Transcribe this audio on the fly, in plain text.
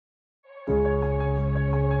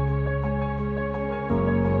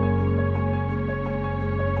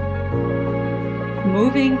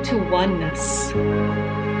Moving to oneness.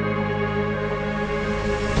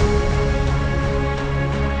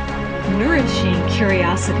 Nourishing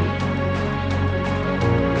curiosity.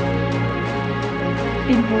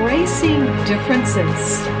 Embracing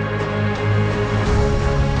differences.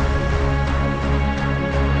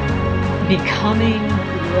 Becoming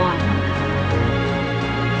one.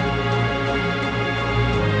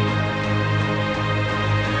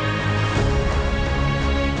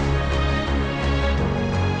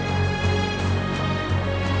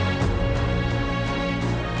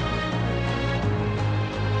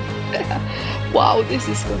 Wow, this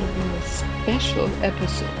is going to be a special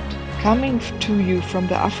episode coming to you from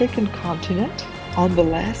the African continent on the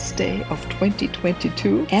last day of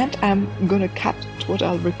 2022. And I'm going to cut what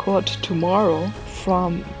I'll record tomorrow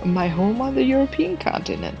from my home on the European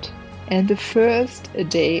continent and the first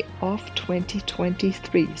day of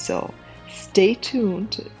 2023. So stay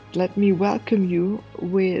tuned. Let me welcome you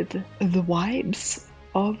with the vibes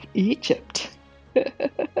of Egypt.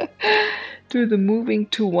 To the Moving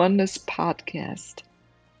to Oneness podcast.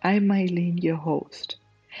 I'm Eileen, your host.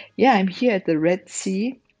 Yeah, I'm here at the Red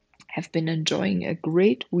Sea. I've been enjoying a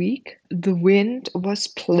great week. The wind was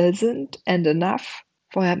pleasant and enough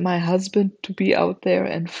for my husband to be out there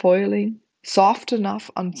and foiling. Soft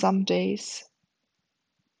enough on some days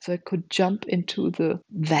so I could jump into the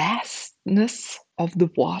vastness of the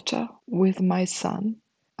water with my son.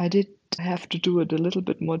 I did have to do it a little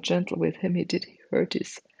bit more gentle with him. He did hurt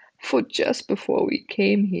his foot just before we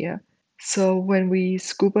came here. So when we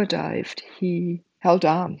scuba dived, he held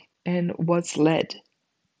on and was led.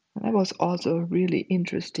 And that was also a really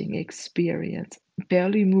interesting experience.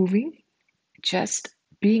 Barely moving, just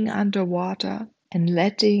being underwater and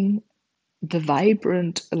letting the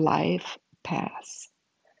vibrant life pass.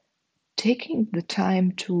 Taking the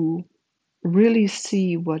time to really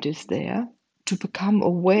see what is there, to become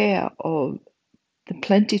aware of the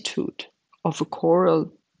plenitude of a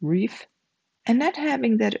coral reef, and not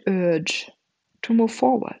having that urge to move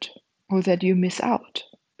forward or that you miss out.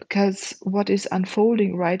 Because what is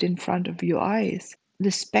unfolding right in front of your eyes, the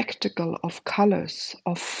spectacle of colors,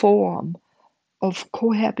 of form, of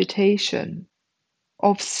cohabitation,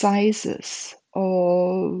 of sizes,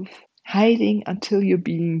 of hiding until you're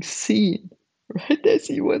being seen. Right?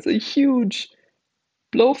 There was a huge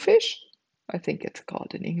blowfish, I think it's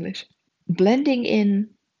called in English, blending in,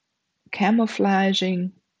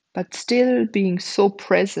 camouflaging, but still being so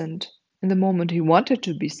present in the moment he wanted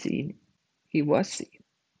to be seen, he was seen.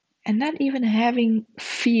 And not even having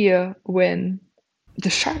fear when the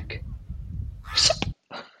shark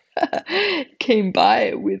came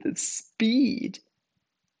by with a speed,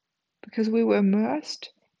 because we were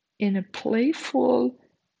immersed in a playful,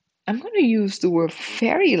 I'm going to use the word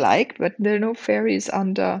fairy-like, but there are no fairies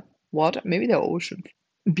under water, maybe there are ocean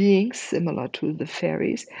beings similar to the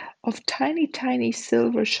fairies, of tiny, tiny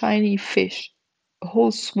silver shiny fish, a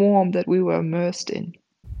whole swarm that we were immersed in,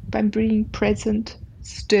 by being present,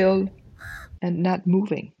 still, and not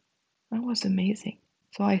moving. That was amazing.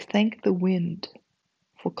 So I thank the wind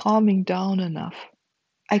for calming down enough.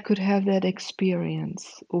 I could have that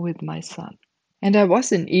experience with my son. And I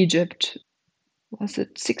was in Egypt, was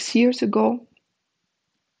it 6 years ago?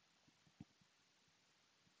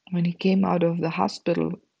 When he came out of the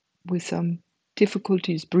hospital with some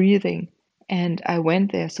difficulties breathing, and I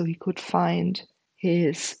went there so he could find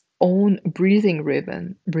his own breathing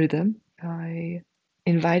rhythm. I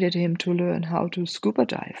invited him to learn how to scuba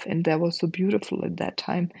dive, and that was so beautiful at that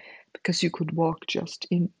time because you could walk just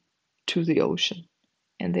into the ocean,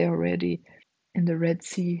 and there already in the Red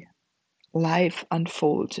Sea, life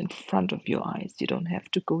unfolds in front of your eyes. You don't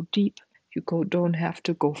have to go deep. Don't have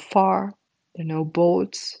to go far. There are no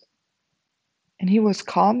boats. And he was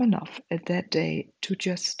calm enough at that day to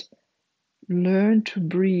just learn to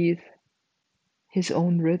breathe his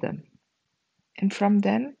own rhythm. And from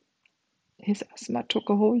then, his asthma took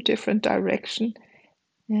a whole different direction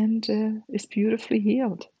and is beautifully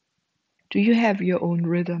healed. Do you have your own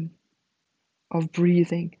rhythm of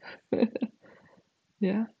breathing?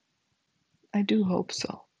 Yeah, I do hope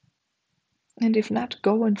so. And if not,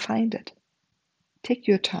 go and find it. Take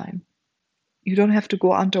your time. You don't have to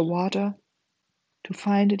go underwater to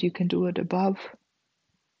find it. You can do it above.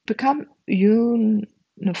 Become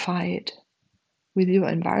unified with your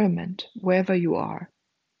environment, wherever you are.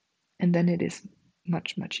 And then it is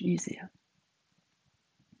much, much easier.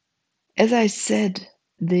 As I said,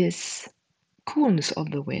 this coolness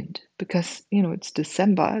of the wind, because, it's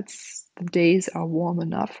December, the days are warm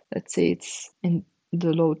enough. Let's say it's in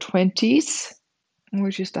the low 20s,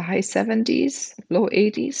 which is the high 70s, low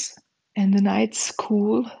 80s, and the nights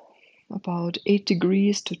cool about 8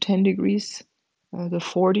 degrees to 10 degrees, the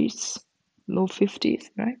 40s, low 50s,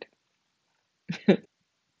 right?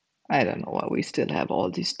 I don't know why we still have all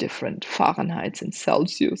these different Fahrenheits and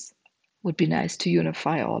Celsius. Would be nice to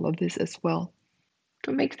unify all of this as well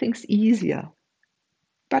to make things easier.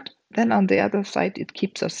 But then on the other side, it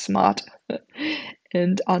keeps us smart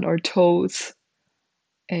and on our toes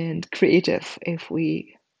and creative if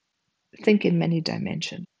we think in many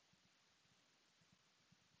dimensions.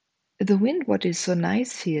 The wind, what is so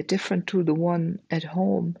nice here, different to the one at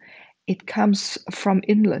home, it comes from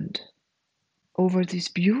inland over these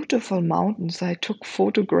beautiful mountains. I took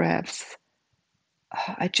photographs.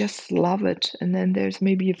 I just love it. And then there's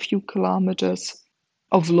maybe a few kilometers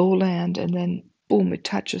of lowland, and then boom, it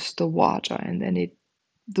touches the water, and then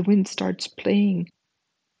the wind starts playing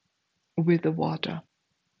with the water.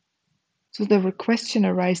 So the question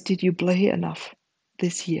arises, did you play enough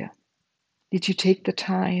this year? Did you take the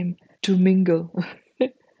time to mingle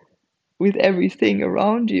with everything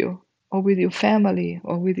around you, or with your family,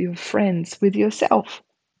 or with your friends, with yourself?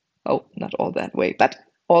 Oh, not all that way, but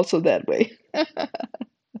also that way.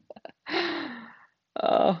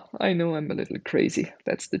 I know I'm a little crazy.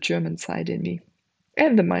 That's the German side in me,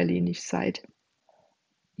 and the Mylenisch side.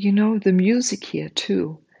 You know, the music here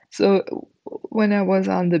too. So when I was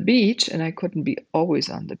on the beach, and I couldn't be always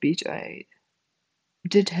on the beach, I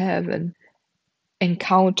did have an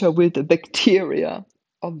encounter with the bacteria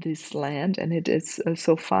of this land, and it is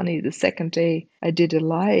so funny. The second day I did a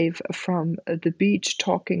live from the beach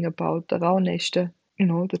talking about the Rauhnächte,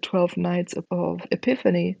 the 12 nights of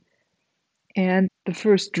Epiphany. And the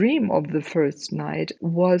first dream of the first night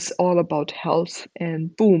was all about health,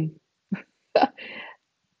 and boom,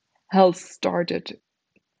 health started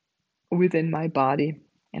within my body.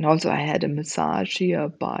 And also I had a massage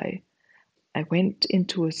here I went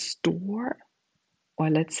into a store, or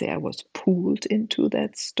let's say I was pulled into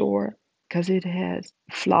that store, because it has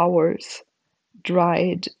flowers,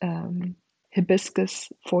 dried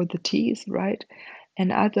hibiscus for the teas, right?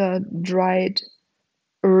 And other dried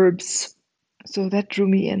herbs. So that drew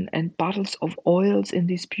me in, and bottles of oils in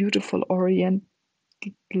these beautiful oriental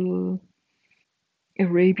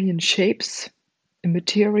Arabian shapes and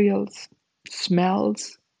materials,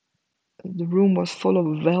 smells. The room was full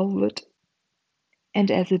of velvet,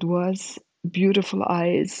 and as it was, beautiful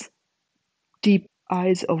eyes, deep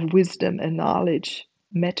eyes of wisdom and knowledge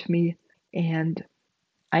met me, and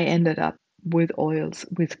I ended up with oils,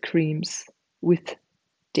 with creams, with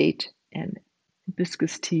date and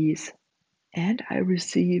hibiscus teas, and I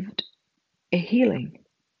received a healing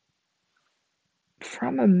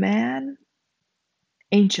from a man,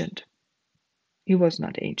 ancient. He was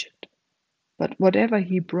not ancient, but whatever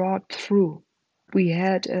he brought through, we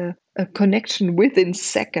had a connection within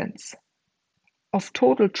seconds of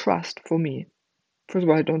total trust for me. First of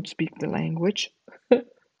all, I don't speak the language.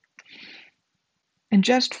 And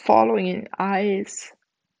just following in eyes,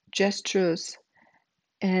 gestures,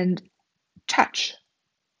 and touch.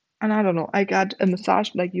 And I don't know, I got a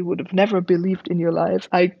massage like you would have never believed in your life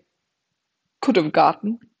I could have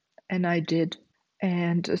gotten, and I did.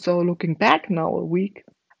 And so looking back now a week,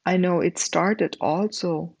 I know it started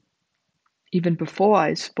also even before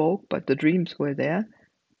I spoke, but the dreams were there,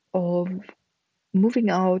 of moving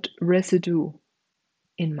out residue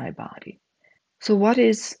in my body. So what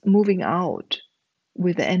is moving out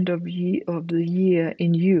with the end of the year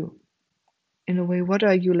in you? In a way, what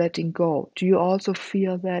are you letting go? Do you also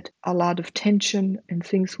feel that a lot of tension and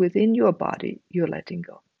things within your body you're letting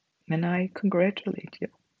go? And I congratulate you.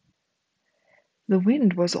 The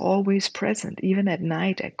wind was always present. Even at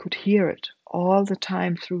night, I could hear it all the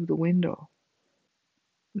time through the window.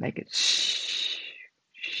 Like it shh,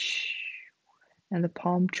 shh, and the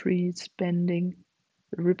palm trees bending,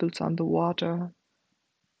 the ripples on the water,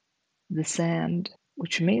 the sand,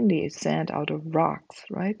 which mainly is sand out of rocks,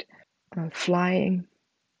 right? Flying,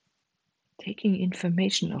 taking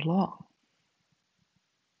information along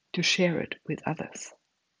to share it with others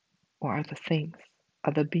or other things,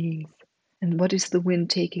 other beings. And what is the wind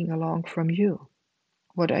taking along from you?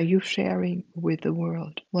 What are you sharing with the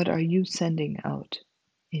world? What are you sending out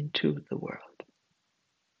into the world?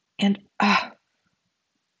 And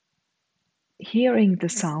hearing the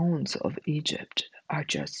sounds of Egypt are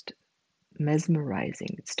just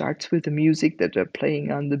mesmerizing. It starts with the music that they're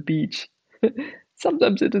playing on the beach.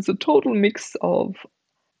 Sometimes it is a total mix of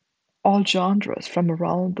all genres from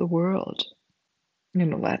around the world.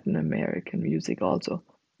 Latin American music also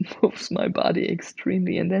moves my body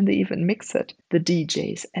extremely. And then they even mix it, the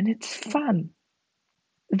DJs, and it's fun.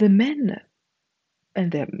 The men,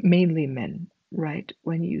 and they're mainly men, right?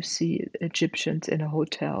 When you see Egyptians in a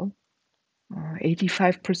hotel,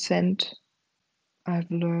 85%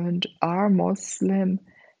 I've learned are Muslim,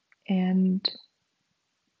 and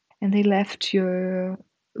they left your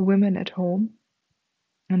women at home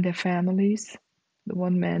and their families. The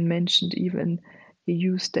one man mentioned even he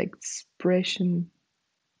used the expression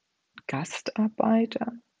Gastarbeiter.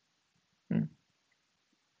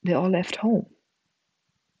 They all left home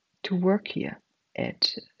to work here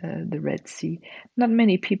at the Red Sea. Not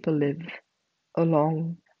many people live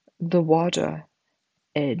along the water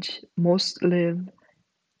edge. Most live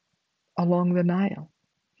along the Nile.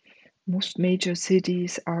 Most major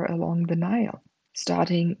cities are along the Nile,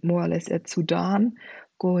 starting more or less at Sudan,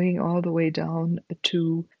 going all the way down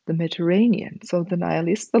to the Mediterranean. So the Nile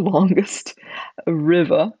is the longest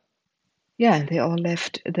river. Yeah, and they all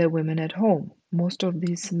left their women at home. Most of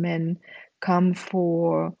these men come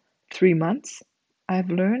for 3 months. I've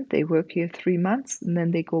learned they work here 3 months and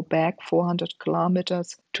then they go back 400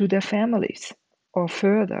 kilometers to their families or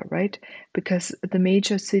further, right? Because the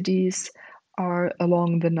major cities are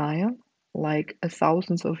along the Nile, like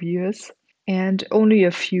thousands of years, and only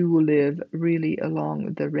a few live really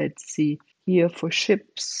along the Red Sea here for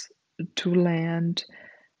ships to land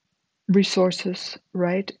resources,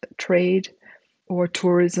 right? Trade or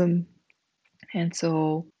tourism. And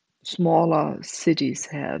so smaller cities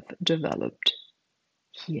have developed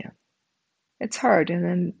here. It's hard. And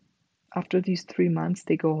then after these 3 months,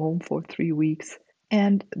 they go home for 3 weeks.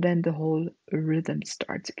 And then the whole rhythm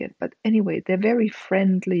starts again. But anyway, they're very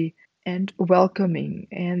friendly and welcoming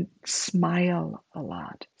and smile a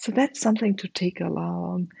lot. So that's something to take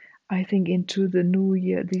along, I think, into the new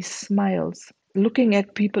year, these smiles, looking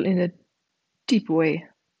at people in a deep way,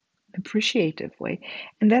 appreciative way.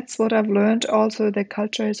 And that's what I've learned also that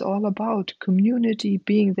culture is all about community,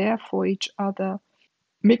 being there for each other,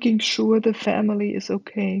 making sure the family is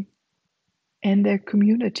okay and their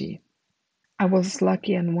community. I was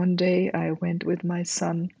lucky, and one day I went with my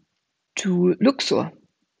son to Luxor.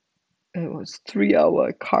 It was 3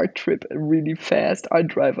 hour car trip, really fast. Our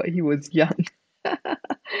driver, he was young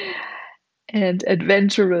and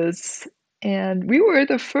adventurous. And we were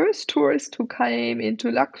the first tourists who came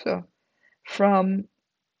into Luxor from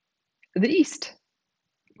the east.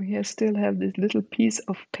 We still have this little piece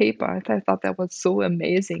of paper. I thought that was so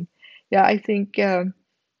amazing. Yeah, I think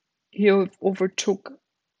he overtook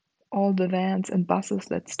all the vans and buses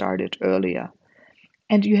that started earlier.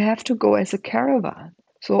 And you have to go as a caravan.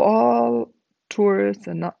 So all tourists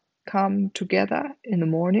come together in the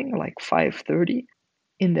morning, like 5:30,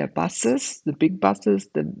 in their buses, the big buses,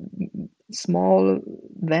 the small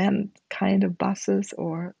van kind of buses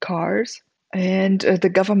or cars. And the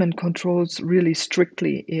government controls really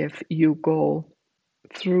strictly if you go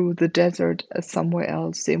through the desert somewhere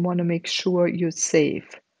else. They want to make sure you're safe.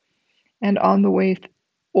 And on the way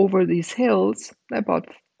over these hills, about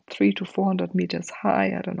 300 to 400 meters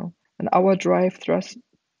high, I don't know, an hour drive thrust,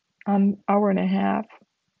 an hour and a half,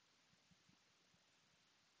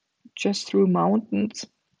 just through mountains.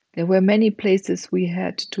 There were many places we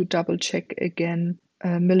had to double check again.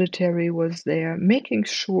 Military was there, making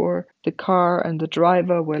sure the car and the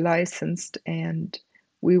driver were licensed and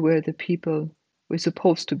we were the people we're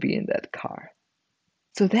supposed to be in that car.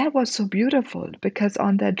 So that was so beautiful because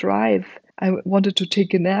on that drive, I wanted to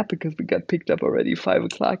take a nap because we got picked up already 5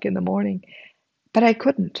 o'clock in the morning, but I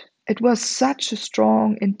couldn't. It was such a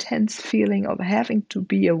strong, intense feeling of having to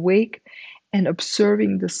be awake and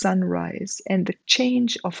observing the sunrise and the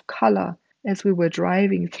change of color as we were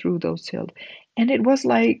driving through those hills. And it was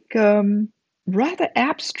like rather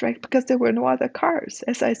abstract because there were no other cars.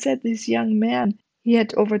 As I said, this young man, he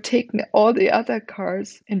had overtaken all the other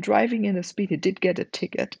cars and driving in a speed. He did get a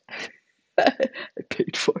ticket. I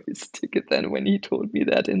paid for his ticket then when he told me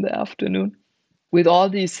that in the afternoon. With all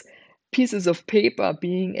these pieces of paper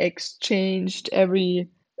being exchanged every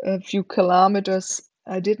few kilometers,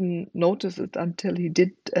 I didn't notice it until he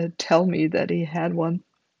did tell me that he had one.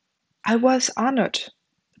 I was honored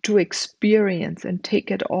to experience and take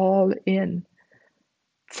it all in.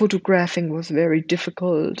 Photographing was very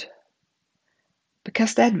difficult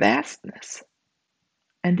because that vastness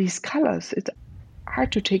and these colors, it's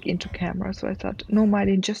hard to take into camera. So I thought, no,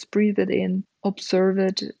 Marlene, just breathe it in, observe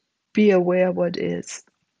it, be aware what is.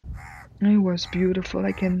 It was beautiful.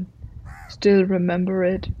 I can still remember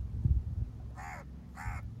it.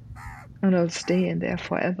 And I'll stay in there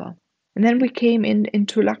forever. And then we came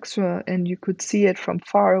into Luxor and you could see it from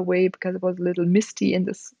far away because it was a little misty in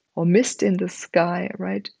this or mist in the sky,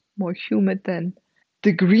 right? More humid than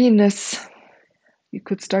the greenness. You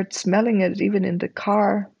could start smelling it even in the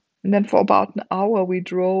car. And then for about an hour we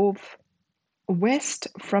drove west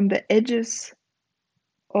from the edges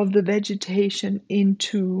of the vegetation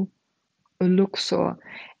into Luxor.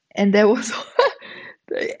 And there was,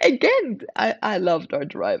 again, I loved our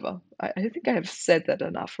driver. I think I have said that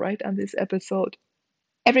enough, right, on this episode.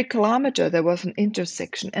 Every kilometer there was an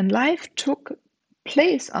intersection, and life took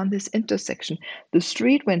place on this intersection. The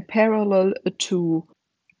street went parallel to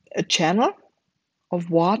a channel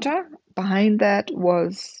of water. Behind that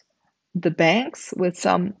was the banks with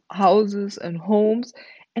some houses and homes,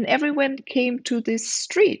 and everyone came to this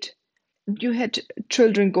street. You had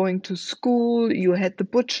children going to school, you had the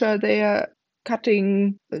butcher there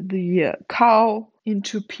cutting the cow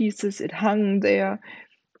into pieces, it hung there.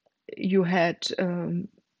 You had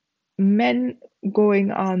men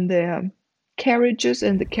going on their carriages,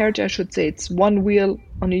 and the carriage, I should say, it's one wheel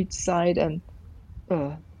on each side and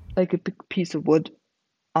like a big piece of wood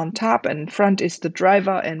on top, and in front is the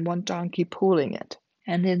driver and one donkey pulling it.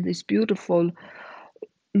 And in this beautiful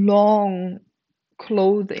long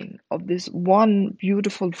clothing of this one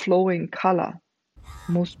beautiful flowing color,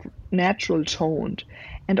 most natural toned,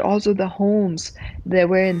 and also the homes, they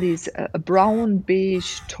were in these brown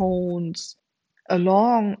beige tones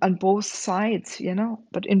along on both sides,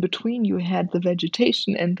 but in between you had the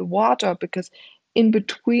vegetation and the water, because in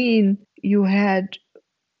between you had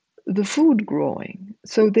the food growing.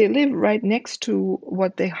 So they live right next to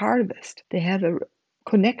what they harvest. They have a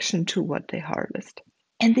connection to what they harvest.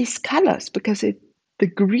 And these colors, because the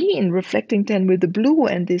green reflecting then with the blue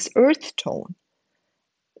and this earth tone,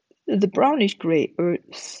 the brownish gray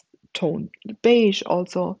earth tone, the beige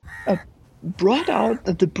also brought out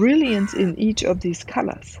the brilliance in each of these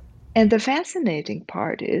colors. And the fascinating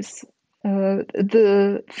part is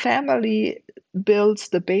the family builds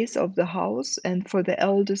the base of the house, and for the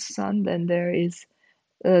eldest son, then there is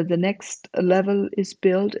the next level is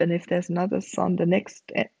built, and if there's another son, the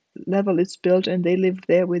next level is built, and they live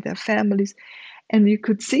there with their families. And you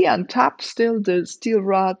could see on top still the steel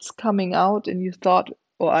rods coming out, and you thought,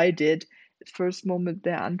 or I did, at first moment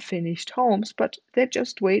they're unfinished homes, but they're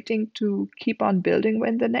just waiting to keep on building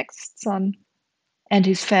when the next son and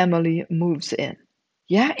his family moves in.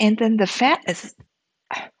 Yeah, and then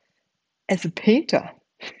as a painter,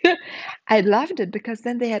 I loved it, because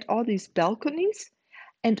then they had all these balconies,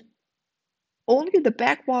 and only the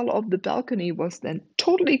back wall of the balcony was then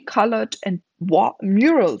totally colored and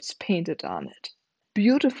murals painted on it.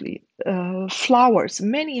 Beautifully. Flowers.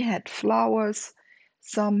 Many had flowers.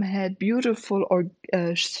 Some had beautiful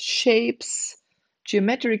shapes,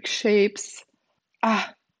 geometric shapes.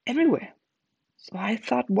 Everywhere. So I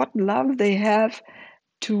thought, what love they have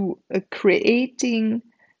to creating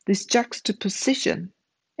this juxtaposition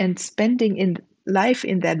and spending in life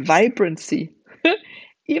in that vibrancy,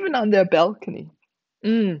 even on their balcony.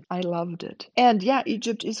 I loved it. And yeah,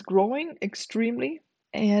 Egypt is growing extremely,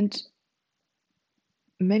 and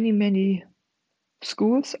many, many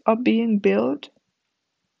schools are being built.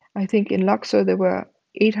 I think in Luxor there were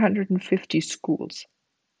 850 schools.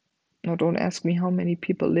 Now, don't ask me how many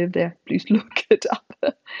people live there. Please look it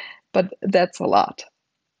up. But that's a lot.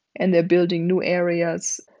 And they're building new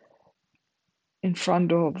areas in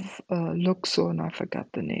front of Luxor, and I forgot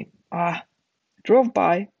the name. Drove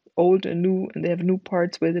by, old and new, and they have new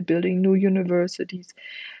parts where they're building new universities,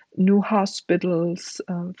 new hospitals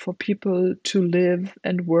for people to live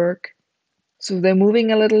and work. So they're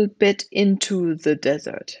moving a little bit into the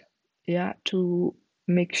desert, yeah, to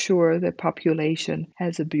make sure the population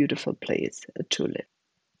has a beautiful place to live.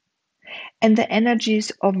 And the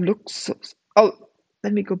energies of Luxor. Oh,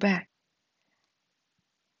 let me go back.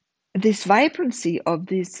 This vibrancy of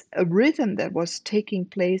this rhythm that was taking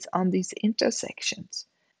place on these intersections.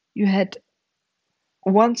 You had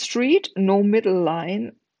one street, no middle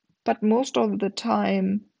line, but most of the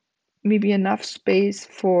time, maybe enough space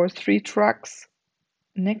for 3 trucks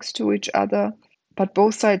next to each other, but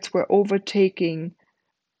both sides were overtaking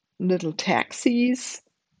little taxis,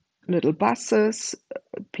 little buses,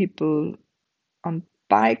 people on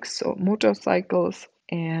bikes or motorcycles,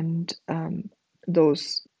 and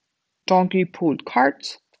those donkey-pulled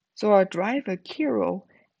carts. So our driver, Kiro,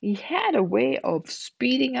 he had a way of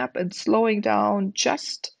speeding up and slowing down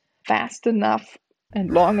just fast enough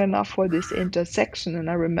and long enough for this intersection. And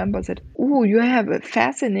I remember that, oh, you have a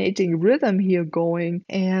fascinating rhythm here going.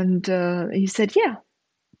 And he said, yeah,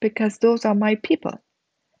 because those are my people.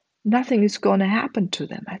 Nothing is going to happen to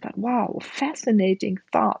them. I thought, wow, fascinating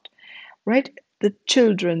thought, right? The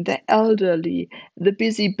children, the elderly, the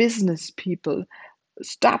busy business people,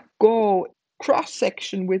 stop, go, cross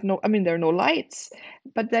section with no, I mean, there are no lights,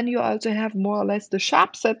 but then you also have more or less the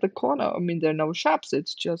shops at the corner. I mean, there are no shops,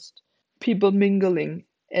 it's just people mingling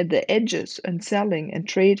at the edges and selling and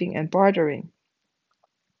trading and bartering.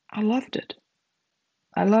 I loved it.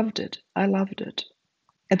 I loved it. I loved it.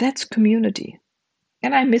 And that's community.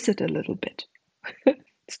 And I miss it a little bit.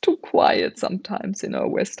 It's too quiet sometimes in our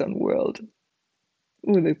Western world.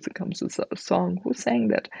 When it comes to a song, who sang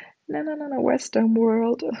that? No, no, no, no, Western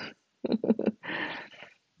world.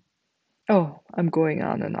 Oh, I'm going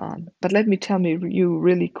on and on. But let me tell you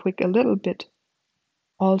really quick a little bit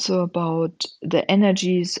also about the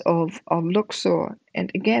energies of Luxor.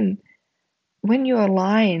 And again, when you're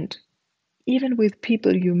aligned, even with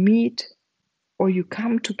people you meet or you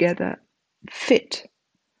come together, fit.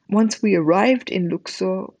 Once we arrived in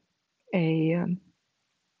Luxor, a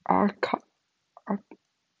arch-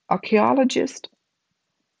 archaeologist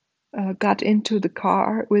got into the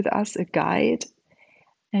car with us, a guide,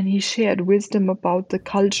 and he shared wisdom about the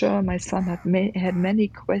culture. My son had many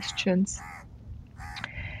questions.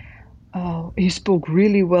 He spoke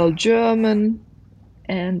really well German,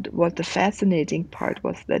 and what the fascinating part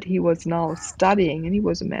was that he was now studying, and he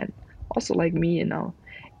was a man also like me,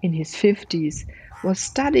 in his 50s, was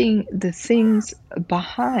studying the things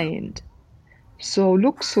behind. So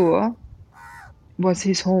Luxor was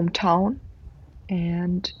his hometown,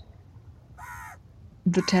 and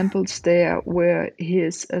the temples there were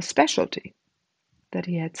his specialty that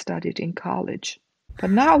he had studied in college. But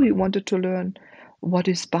now he wanted to learn what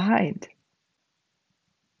is behind.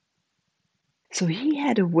 So he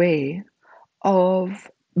had a way of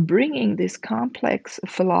bringing this complex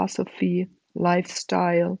philosophy,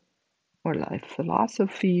 lifestyle, or life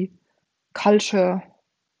philosophy, culture,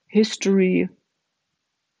 history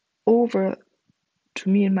over to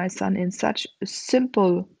me and my son in such a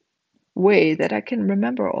simple way that I can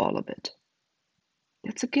remember all of it.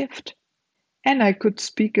 It's a gift. And I could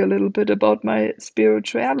speak a little bit about my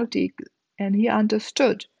spirituality, and he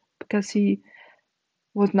understood because he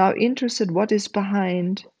was now interested what is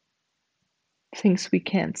behind things we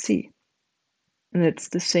can't see. And it's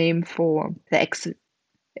the same for the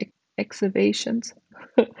excavations,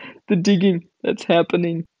 the digging that's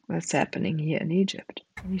happening here in Egypt.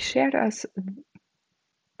 And he shared us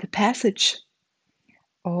the passage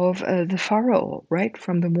of the Pharaoh, right?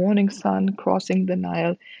 From the morning sun crossing the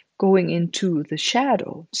Nile, going into the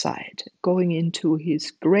shadow side, going into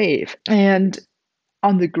his grave. And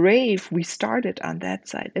on the grave, we started on that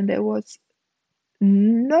side, and there was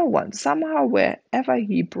no one. Somehow, wherever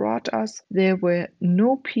he brought us, there were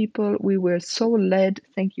no people. We were so led,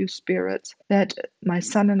 thank you, spirits, that my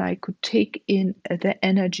son and I could take in the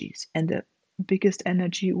energies. And the biggest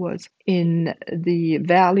energy was in the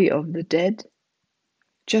Valley of the Dead,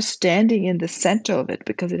 just standing in the center of it,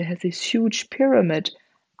 because it has this huge pyramid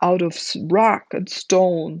out of rock and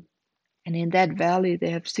stone. And in that valley, they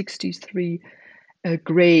have 63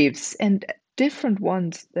 graves and different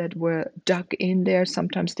ones that were dug in there.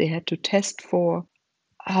 Sometimes they had to test for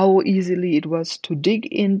how easily it was to dig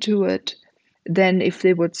into it. Then, if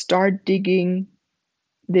they would start digging,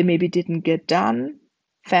 they maybe didn't get done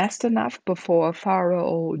fast enough before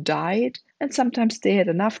Pharaoh died. And sometimes they had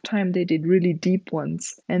enough time, they did really deep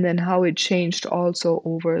ones. And then how it changed also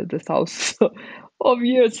over the thousands of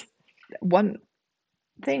years. One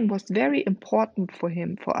thing was very important for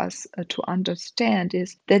him, for us to understand,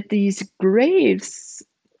 is that these graves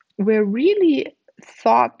were really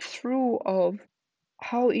thought through of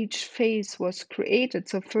how each phase was created.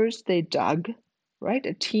 So first they dug, right?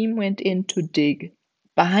 A team went in to dig.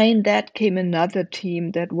 Behind that came another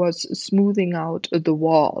team that was smoothing out the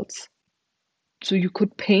walls so you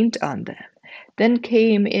could paint on them. Then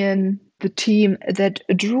came in the team that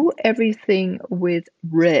drew everything with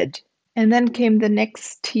red. And then came the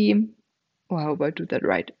next team. Oh, I hope I do that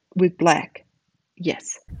right. With black.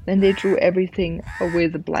 Yes. Then they drew everything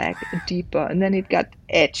with black deeper, and then it got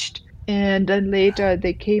etched. And then later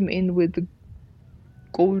they came in with the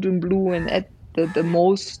golden blue, and at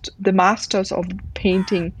the masters of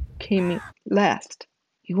painting came in last.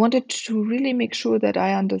 He wanted to really make sure that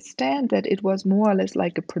I understand that it was more or less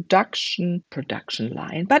like a production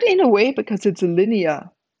line, but in a way, because it's a linear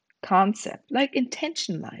concept, like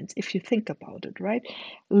intention lines, if you think about it, right?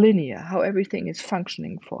 Linear, how everything is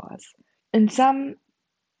functioning for us. In some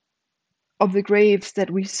of the graves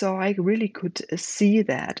that we saw, I really could see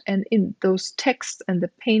that. And in those texts and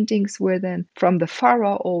the paintings were then from the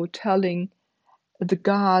Pharaoh telling the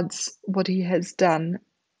gods what he has done,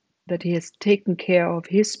 that he has taken care of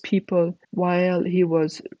his people while he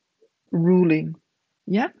was ruling.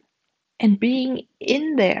 Yeah. And being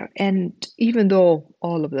in there, and even though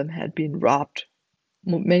all of them had been robbed,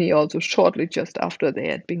 many also shortly just after they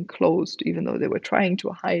had been closed, even though they were trying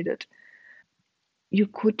to hide it, you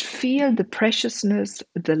could feel the preciousness,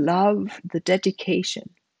 the love, the dedication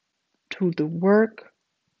to the work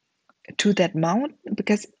to that mountain,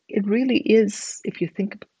 because it really is, if you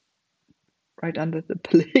think right under the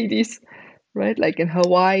Pleiades, right? Like in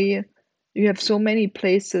Hawaii, you have so many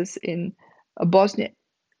places in Bosnia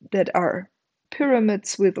that are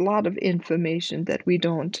pyramids with a lot of information that we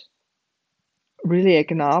don't really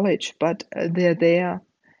acknowledge, but they're there.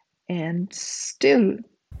 And still,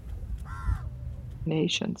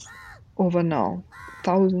 nations over now,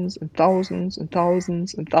 thousands and thousands and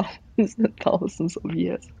thousands and thousands and thousands of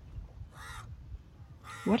years.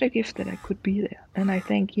 What a gift that I could be there. And I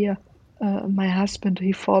think, yeah, my husband,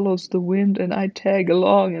 he follows the wind and I tag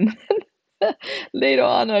along. And later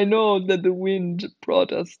on, I know that the wind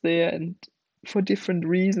brought us there and for different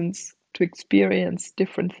reasons to experience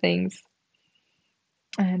different things.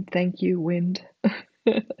 And thank you, wind.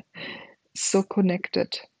 So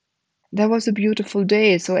connected. That was a beautiful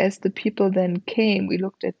day. So as the people then came, we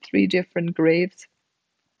looked at 3 different graves.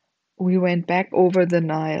 We went back over the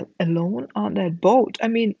Nile alone on that boat. I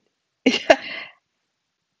mean,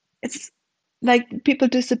 it's like people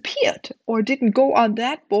disappeared or didn't go on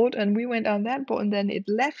that boat, and we went on that boat, and then it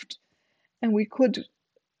left, and we could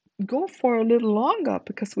go for a little longer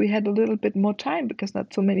because we had a little bit more time because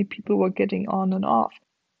not so many people were getting on and off.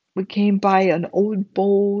 We came by an old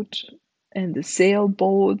boat and the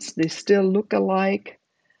sailboats, they still look alike.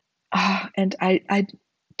 And I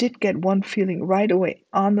did get one feeling right away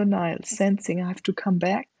on the Nile, sensing I have to come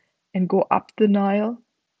back and go up the Nile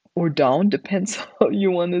or down, depends how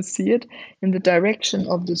you want to see it, in the direction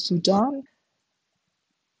of the Sudan.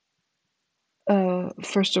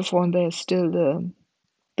 First of all, there's still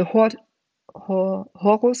the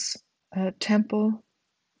Horus temple.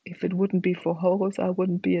 If it wouldn't be for Horus, I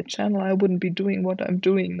wouldn't be a channel. I wouldn't be doing what I'm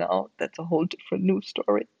doing now. That's a whole different news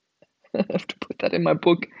story. I have to put that in my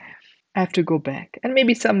book. I have to go back. And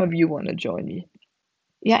maybe some of you want to join me.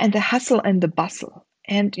 Yeah, and the hustle and the bustle.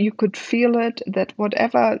 And you could feel it that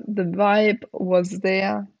whatever the vibe was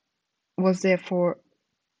there for,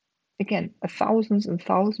 again, thousands and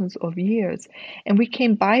thousands of years. And we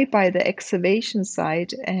came by the excavation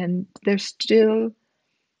site, and they're still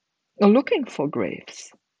looking for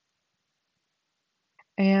graves.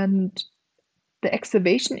 And the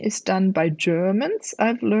excavation is done by Germans,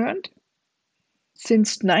 I've learned,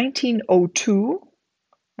 since 1902.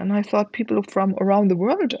 And I thought people from around the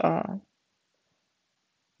world are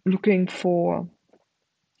looking for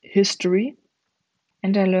history.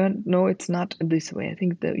 And I learned, no, it's not this way. I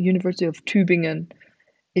think the University of Tübingen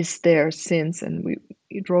is there since, and we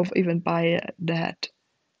drove even by that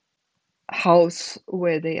house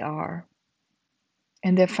where they are.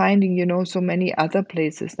 And they're finding, so many other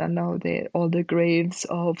places that now they all the graves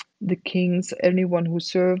of the kings, anyone who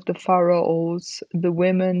served the pharaohs, the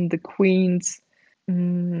women, the queens.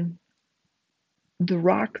 Mm, the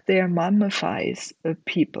rock there mummifies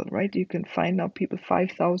people, right? You can find now people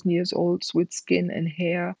 5,000 years old with skin and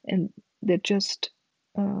hair, and they're just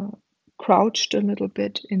uh, crouched a little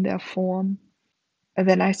bit in their form. And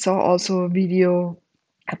then I saw also a video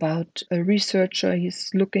about a researcher.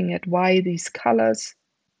 He's looking at why these colors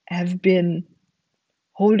have been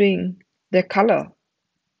holding their color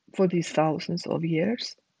for these thousands of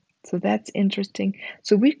years. So that's interesting.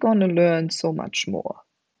 So we're going to learn so much more,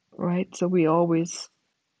 right? So we always,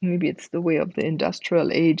 maybe it's the way of the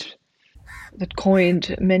industrial age that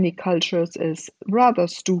coined many cultures as rather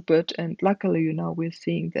stupid. And luckily, we're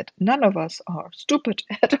seeing that none of us are stupid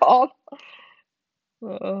at all.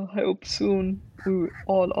 I hope soon we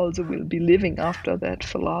all also will be living after that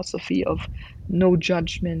philosophy of no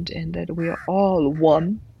judgment and that we are all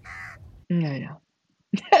one. Yeah,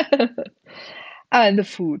 yeah. And the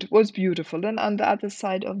food was beautiful. And on the other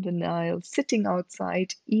side of the Nile, sitting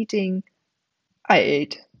outside, eating, I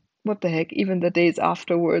ate. What the heck? Even the days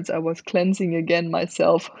afterwards, I was cleansing again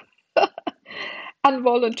myself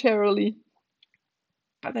involuntarily.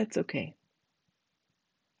 But that's okay.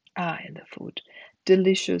 And the food.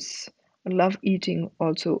 Delicious. I love eating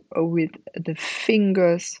also with the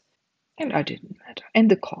fingers. And I didn't matter.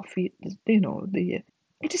 And the coffee,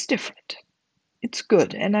 it is different. It's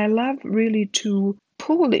good. And I love really to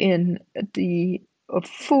pull in the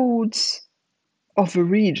foods of a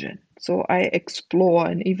region. So I explore,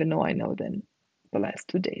 and even though I know then the last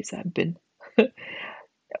 2 days I've been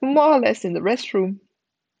more or less in the restroom,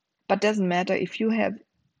 but doesn't matter if you have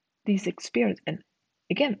these experience. And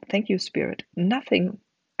again, thank you, Spirit. Nothing.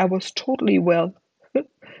 I was totally well the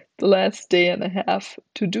last day and a half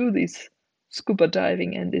to do this scuba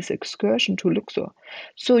diving and this excursion to Luxor.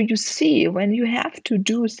 So you see, when you have to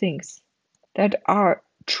do things that are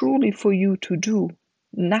truly for you to do,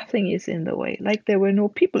 nothing is in the way. Like there were no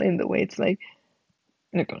people in the way. It's like,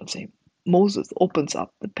 I'm not gonna say Moses opens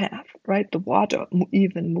up the path, right? The water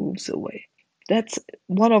even moves away. That's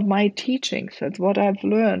one of my teachings. That's what I've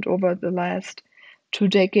learned over the last 2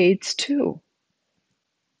 decades too.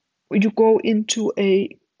 You go into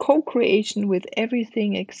a co-creation with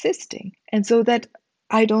everything existing. And so that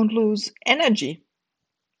I don't lose energy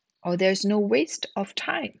or there's no waste of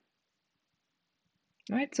time,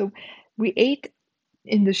 right? So we ate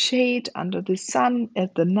in the shade under the sun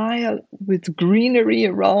at the Nile with greenery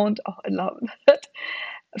around. Oh, I love that.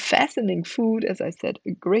 Fascinating food, as I said,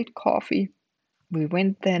 a great coffee. We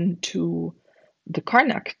went then to the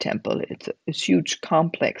Karnak temple. It's a huge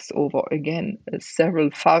complex over again, several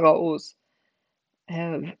pharaohs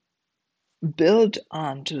have built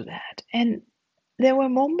onto that. And there were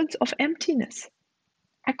moments of emptiness.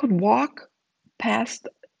 I could walk past,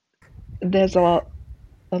 there's a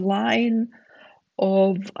line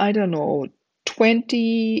of, I don't know,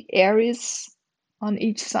 20 areas on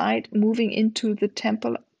each side moving into the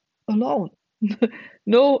temple alone.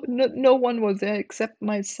 No one was there except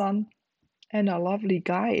my son and a lovely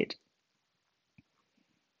guide.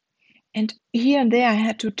 And here and there I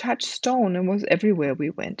had to touch stone. It was everywhere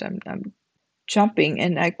we went. I'm jumping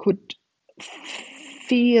and I could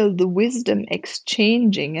feel the wisdom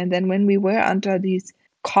exchanging. And then when we were under these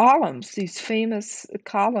columns, these famous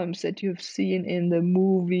columns that you've seen in the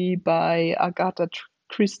movie by Agatha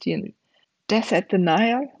Christie, Death at the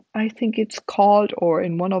Nile, I think it's called, or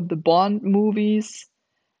in one of the Bond movies,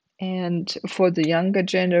 and for the younger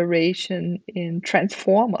generation in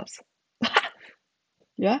Transformers.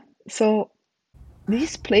 Yeah. So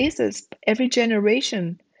these places, every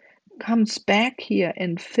generation comes back here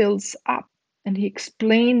and fills up. And he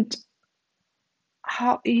explained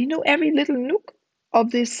how he knew every little nook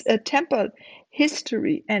of this temple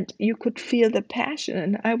history, and you could feel the passion.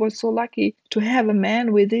 And I was so lucky to have a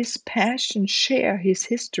man with this passion share his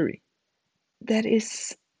history. That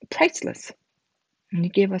is priceless. And he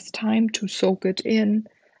gave us time to soak it in.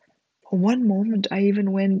 For one moment, I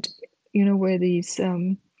even went, where these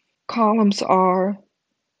columns are.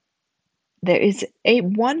 There is a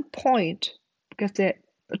one point because they're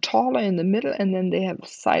taller in the middle and then they have a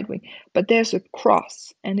side wing, but there's a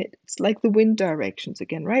cross and it's like the wind directions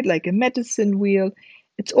again, right? Like a medicine wheel.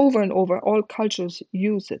 It's over and over. All cultures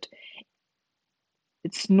use it.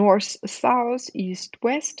 It's north, south, east,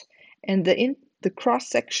 west, and the cross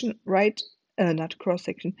section, right? Not cross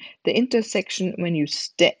section, the intersection when you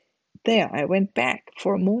step there. I went back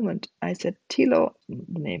for a moment. I said, Tilo,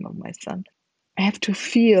 the name of my son. I have to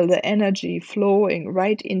feel the energy flowing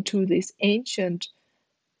right into this ancient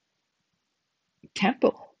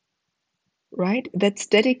temple, right? That's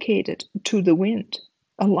dedicated to the wind,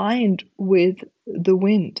 aligned with the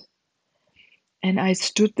wind. And I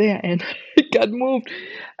stood there and got moved.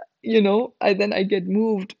 I get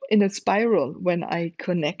moved in a spiral when I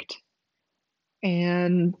connect.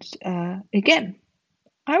 And again,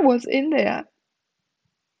 I was in there.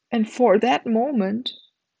 And for that moment,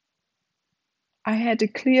 I had a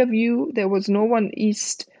clear view. There was no one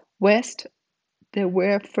east, west. There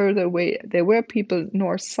were further away. There were people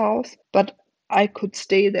north, south. But I could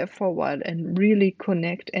stay there for a while and really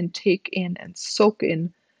connect and take in and soak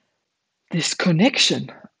in this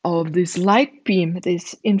connection of this light beam,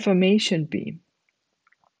 this information beam.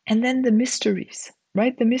 And then the mysteries,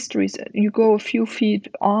 right? The mysteries. You go a few feet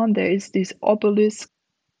on, there is this obelisk.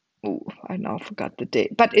 Oh, I now forgot the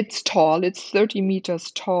date, but it's tall. It's 30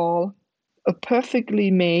 meters tall, a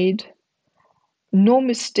perfectly made, no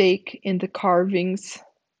mistake in the carvings,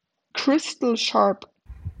 crystal sharp,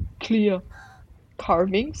 clear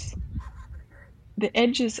carvings. The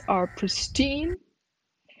edges are pristine,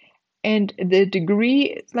 and the degree,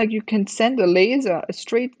 it's like you can send a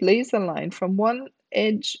straight laser line from one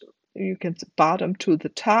edge, you can bottom to the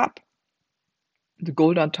top. The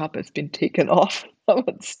gold on top has been taken off.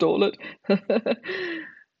 Someone stole it.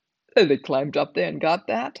 And they climbed up there and got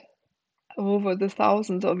that over the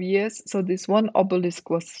thousands of years. So this one obelisk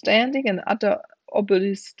was standing, and other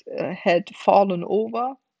obelisk had fallen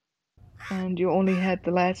over, and you only had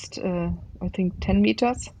the last, I think, 10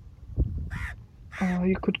 meters.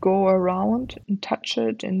 You could go around and touch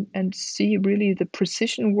it and see really the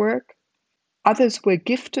precision work. Others were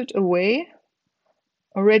gifted away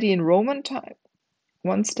already in Roman time.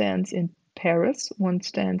 One stands in Paris, one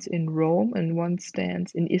stands in Rome, and one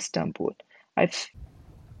stands in Istanbul. I've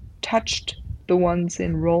touched the ones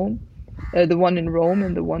in Rome, the one in Rome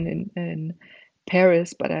and the one in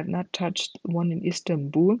Paris, but I've not touched the one in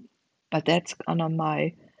Istanbul. But that's on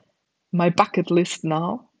my bucket list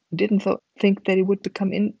now. I didn't think that it would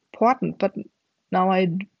become important, but now I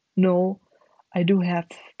know I do have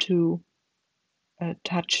to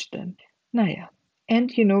touch them. Naja. And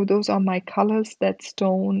those are my colors, that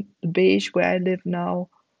stone, the beige where I live now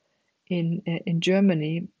in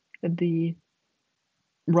Germany. The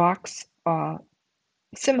rocks are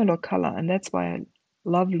similar color, and that's why I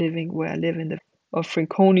love living where I live in the of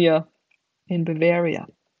Franconia in Bavaria.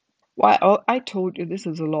 Why I told you this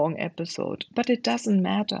is a long episode, but it doesn't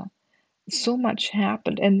matter. So much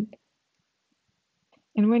happened, and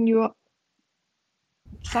when you're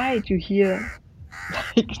outside, you hear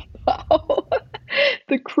like now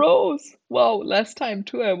the crows. Wow, last time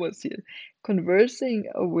too I was here conversing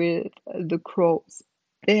with the crows.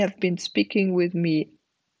 They have been speaking with me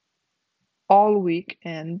all week,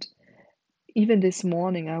 and even this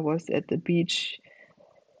morning I was at the beach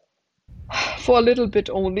for a little bit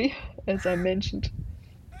only, as I mentioned.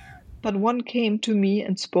 But one came to me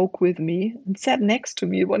and spoke with me and sat next to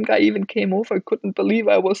me. One guy even came over, couldn't believe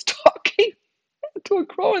I was talking to a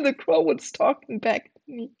crow, and the crow was talking back to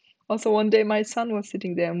me. Also, one day my son was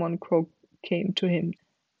sitting there, and one crow came to him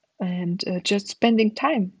and just spending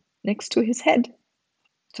time next to his head.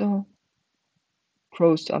 So,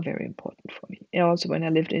 crows are very important for me. And also, when I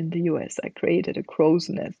lived in the US, I created a crow's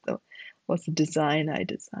nest. That was a design I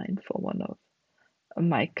designed for one of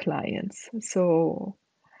my clients. So,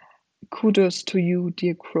 kudos to you,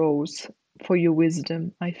 dear crows, for your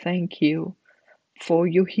wisdom. I thank you for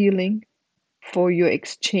your healing, for your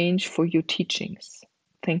exchange, for your teachings.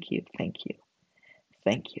 Thank you, thank you,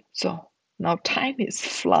 thank you. So now time is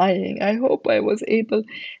flying. I hope I was able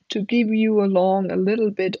to give you along a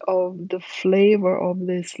little bit of the flavor of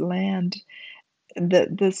this land,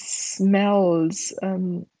 the smells,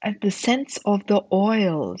 and the sense of the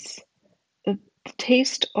oils, the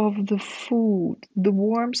taste of the food, the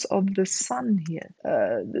warmth of the sun here,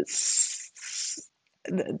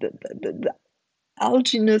 the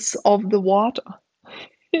alginess of the water,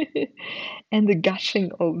 and the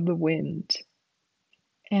gushing of the wind.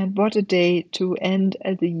 And what a day to end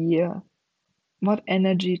the year. What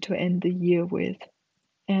energy to end the year with.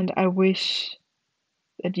 And I wish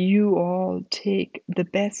that you all take the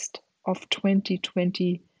best of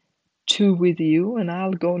 2022 with you. And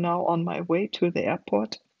I'll go now on my way to the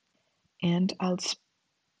airport, and I'll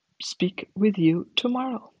speak with you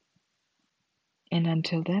tomorrow. And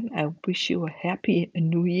until then, I wish you a happy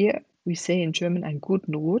new year. We say in German ein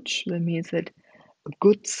guten Rutsch. That means that a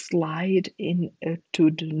good slide in to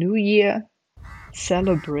the new year.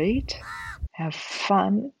 Celebrate, have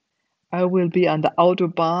fun. I will be on the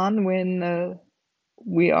Autobahn when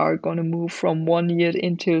we are going to move from one year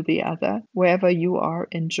into the other. Wherever you are,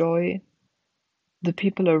 enjoy the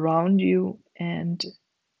people around you, and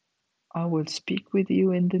I will speak with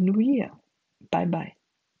you in the new year. Bye bye.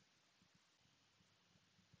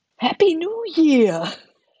 Happy New Year,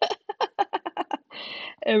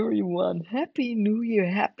 everyone. Happy New Year.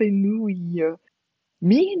 Happy New Year.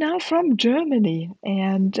 Me now from Germany.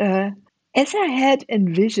 And as I had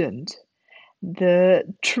envisioned, the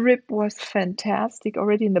trip was fantastic.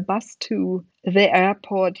 Already in the bus to the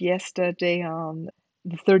airport yesterday on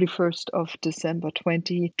the 31st of December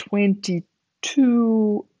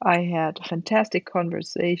 2022, I had a fantastic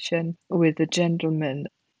conversation with a gentleman.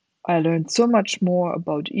 I learned so much more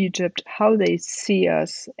about Egypt, how they see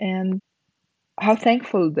us, and how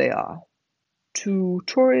thankful they are to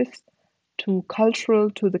tourists, to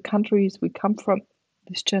cultural, to the countries we come from.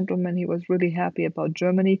 This gentleman, he was really happy about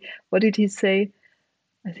Germany. What did he say?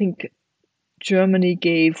 I think Germany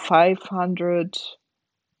gave 500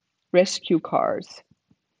 rescue cars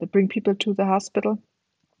that bring people to the hospital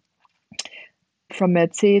from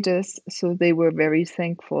Mercedes, so they were very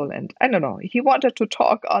thankful. And I don't know, he wanted to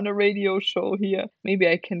talk on a radio show here. Maybe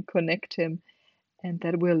I can connect him, and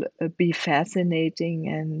that will be fascinating.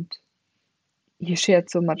 And he shared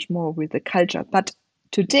so much more with the culture. But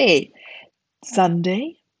today,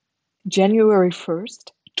 Sunday, January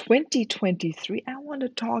 1st, 2023, I want to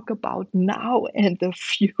talk about now and the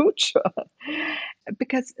future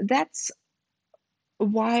because that's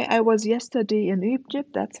why I was yesterday in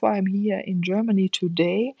Egypt. That's why I'm here in Germany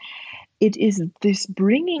today. It is this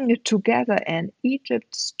bringing it together, and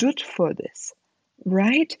Egypt stood for this,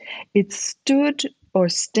 right? It stood or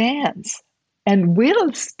stands and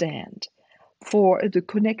will stand for the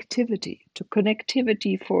connectivity, to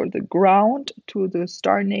connectivity for the ground, to the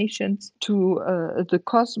star nations, to the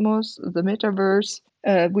cosmos, the metaverse,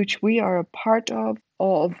 which we are a part of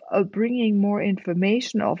bringing more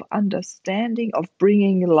information, of understanding, of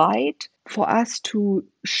bringing light, for us to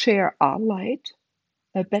share our light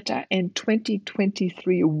better. And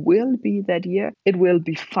 2023 will be that year. It will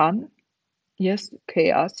be fun. Yes,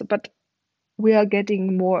 chaos, but we are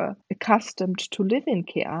getting more accustomed to live in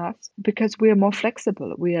chaos because we are more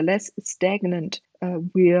flexible, we are less stagnant,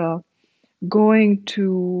 we are going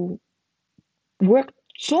to work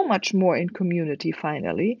so much more in community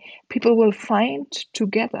finally. People will find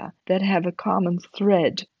together that have a common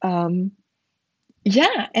thread.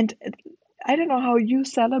 Yeah, and I don't know how you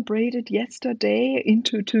celebrated yesterday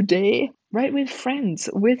into today, right? With friends,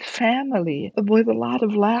 with family, with a lot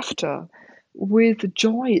of laughter, with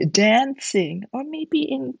joy, dancing, or maybe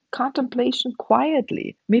in contemplation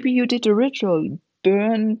quietly. Maybe you did a ritual,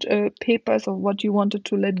 burned papers of what you wanted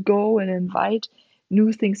to let go and invite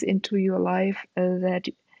new things into your life that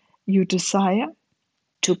you desire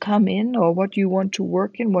to come in, or what you want to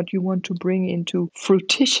work in, what you want to bring into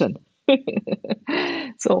fruition.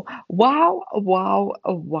 So, wow, wow,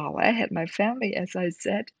 wow. I had my family, as I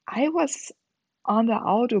said. I was on the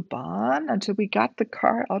Autobahn until we got the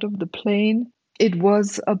car out of the plane. It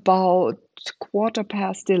was about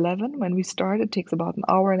 11:15 when we started. It takes about an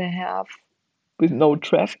hour and a half with no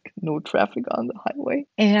traffic on the highway.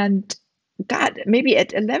 And God, maybe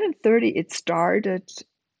at 11:30 it started.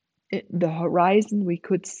 The horizon, we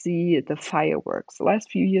could see the fireworks. The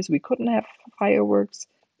last few years we couldn't have fireworks,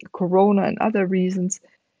 Corona and other reasons.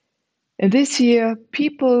 And this year,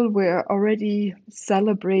 people were already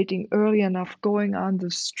celebrating early enough, going on the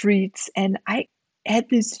streets. And I had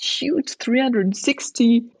this huge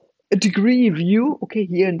 360-degree view. Okay,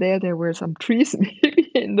 here and there were some trees maybe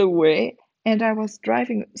in the way. And I was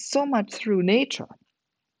driving so much through nature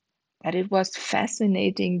that it was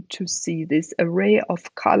fascinating to see this array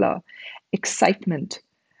of color, excitement.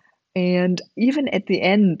 And even at the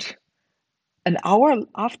end, an hour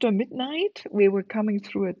after midnight, we were coming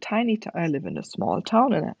through a tiny town. I live in a small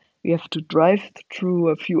town, and we have to drive through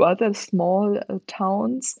a few other small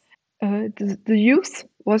towns. The youth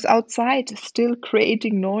was outside, still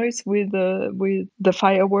creating noise with the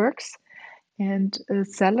fireworks and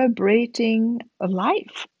celebrating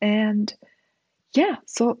life. And yeah,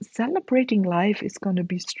 so celebrating life is going to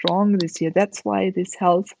be strong this year. That's why this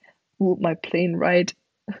health, my plane ride.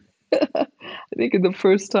 I think the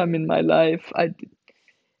first time in my life I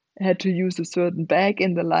had to use a certain bag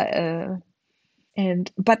in the and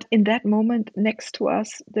but in that moment next to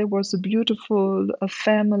us there was a beautiful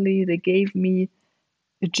family. They gave me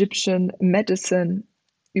Egyptian medicine.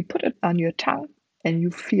 You put it on your tongue and you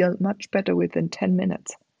feel much better within 10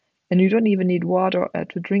 minutes. And you don't even need water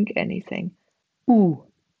to drink anything. Ooh,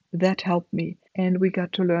 that helped me. And we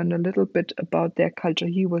got to learn a little bit about their culture.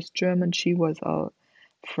 He was German, she was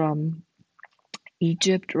from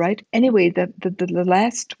Egypt, right? Anyway, the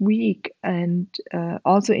last week, and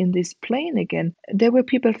also in this plane again, there were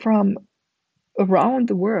people from around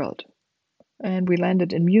the world. And we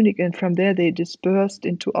landed in Munich, and from there they dispersed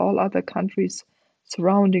into all other countries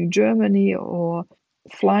surrounding Germany or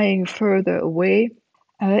flying further away.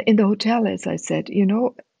 In the hotel, as I said,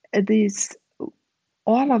 these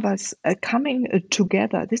all of us coming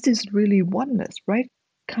together. This is really oneness, right?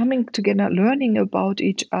 Coming together, learning about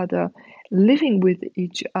each other, living with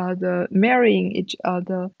each other, marrying each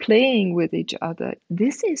other, playing with each other.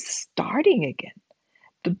 This is starting again.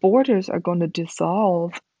 The borders are going to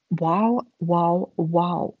dissolve. Wow, wow,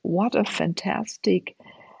 wow. What a fantastic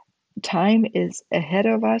time is ahead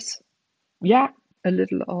of us. Yeah, a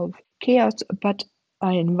little of chaos, but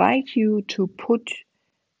I invite you to put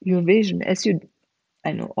your vision, as you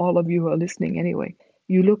I know all of you are listening anyway.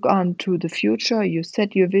 You look on to the future, you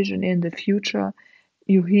set your vision in the future,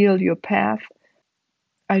 you heal your path.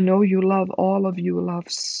 I know you love, all of you love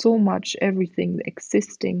so much everything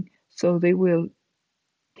existing, so they will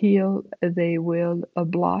heal, they will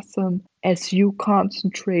blossom as you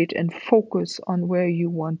concentrate and focus on where you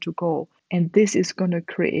want to go. And this is going to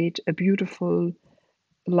create a beautiful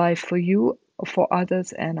life for you, for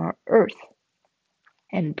others, and our earth,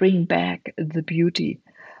 and bring back the beauty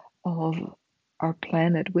of our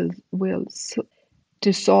planet. Will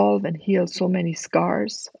dissolve and heal so many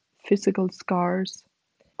scars, physical scars,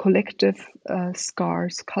 collective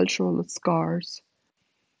scars, cultural scars,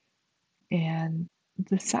 and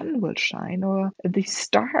the sun will shine, or the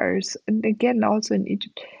stars. And again, also in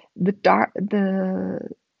Egypt, the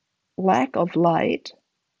lack of light,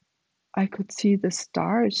 I could see the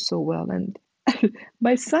stars so well. And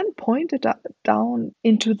my son pointed down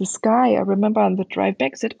into the sky. I remember on the drive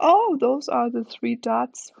back said, "Oh, those are the three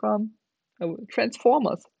dots from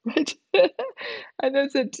Transformers," right? And I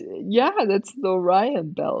said, "Yeah, that's the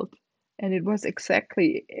Orion belt." And it was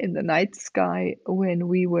exactly in the night sky when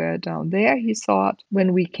we were down there. He saw it.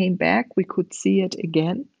 When we came back, we could see it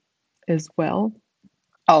again as well.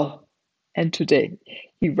 Oh, and today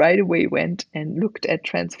he right away went and looked at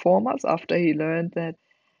Transformers after he learned that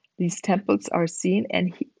these temples are seen.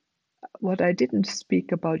 And what I didn't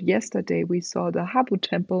speak about yesterday, we saw the Habu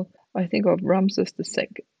temple, I think of Ramses the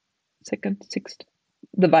second, sixth,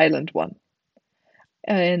 the violent one,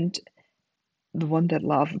 and the one that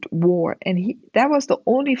loved war. And that was the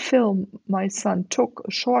only film my son took,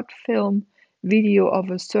 a short film video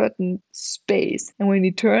of a certain space. And when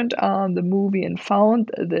he turned on the movie and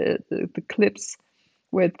found the clips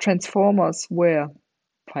where Transformers were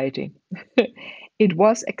fighting, it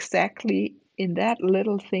was exactly in that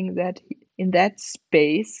little thing, in that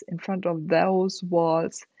space in front of those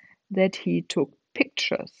walls, that he took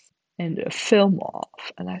pictures and a film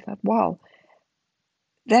of. And I thought, wow,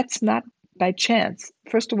 that's not by chance.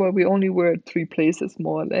 First of all, we only were at 3 places,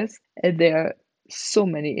 more or less, and there are so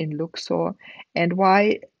many in Luxor. And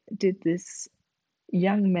why did this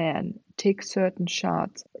young man take certain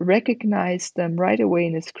shots, recognize them right away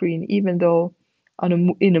in a screen, even though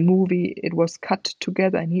in a movie it was cut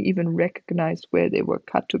together, and he even recognized where they were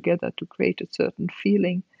cut together to create a certain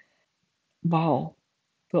feeling? Wow.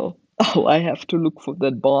 So, oh, I have to look for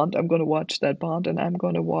that Bond. I'm going to watch that Bond, and I'm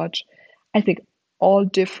going to watch, I think, all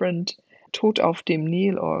different Tod auf dem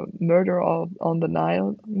Nil or Murder on the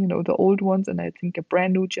Nile, the old ones, and I think a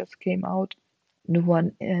brand new just came out, new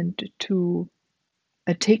one, and to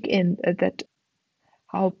take in that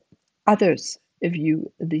how others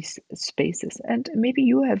view these spaces. And maybe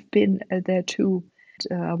you have been there too.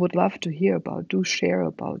 I would love to hear about, do share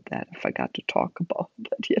about that. I forgot to talk about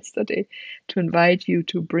that yesterday, to invite you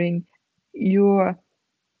to bring your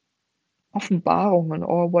Offenbarungen,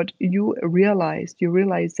 or what you realized, your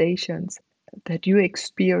realizations that you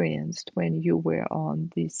experienced when you were on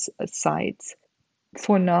these sites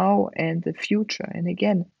for now and the future. And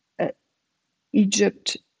again,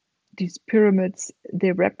 Egypt, these pyramids,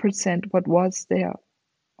 they represent what was there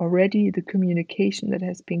already, the communication that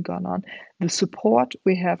has been gone on, the support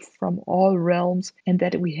we have from all realms, and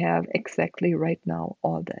that we have exactly right now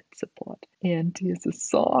all that support. And here's a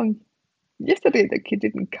song. Yesterday the kid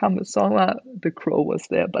didn't come, a song, the crow was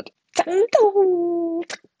there, but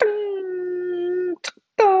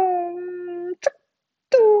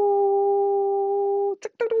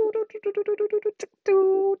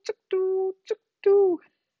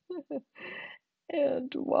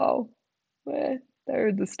and wow, well, there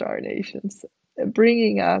are the Star Nations,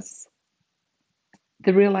 bringing us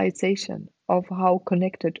the realization of how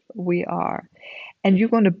connected we are. And you're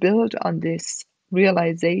going to build on this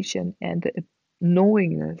realization and the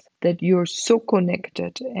knowingness that you're so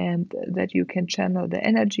connected, and that you can channel the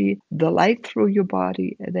energy, the light through your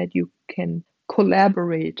body, that you can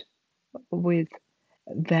collaborate with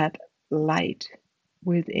that light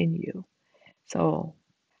within you. So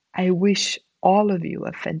I wish all of you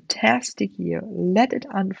a fantastic year. Let it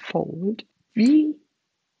unfold. Be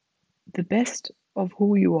the best of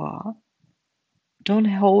who you are. Don't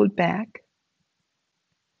hold back.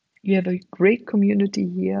 You have a great community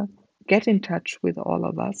here. Get in touch with all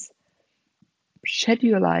of us. Shed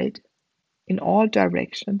your light in all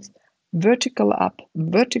directions, vertical up,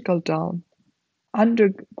 vertical down,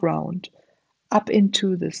 underground, up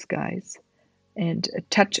into the skies, and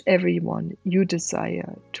touch everyone you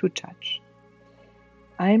desire to touch.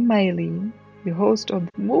 I'm Mylene, your host of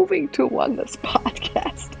the Moving to Oneness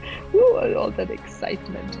podcast. Ooh, all that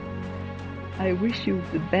excitement. I wish you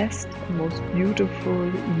the best and most beautiful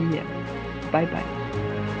year. Bye-bye.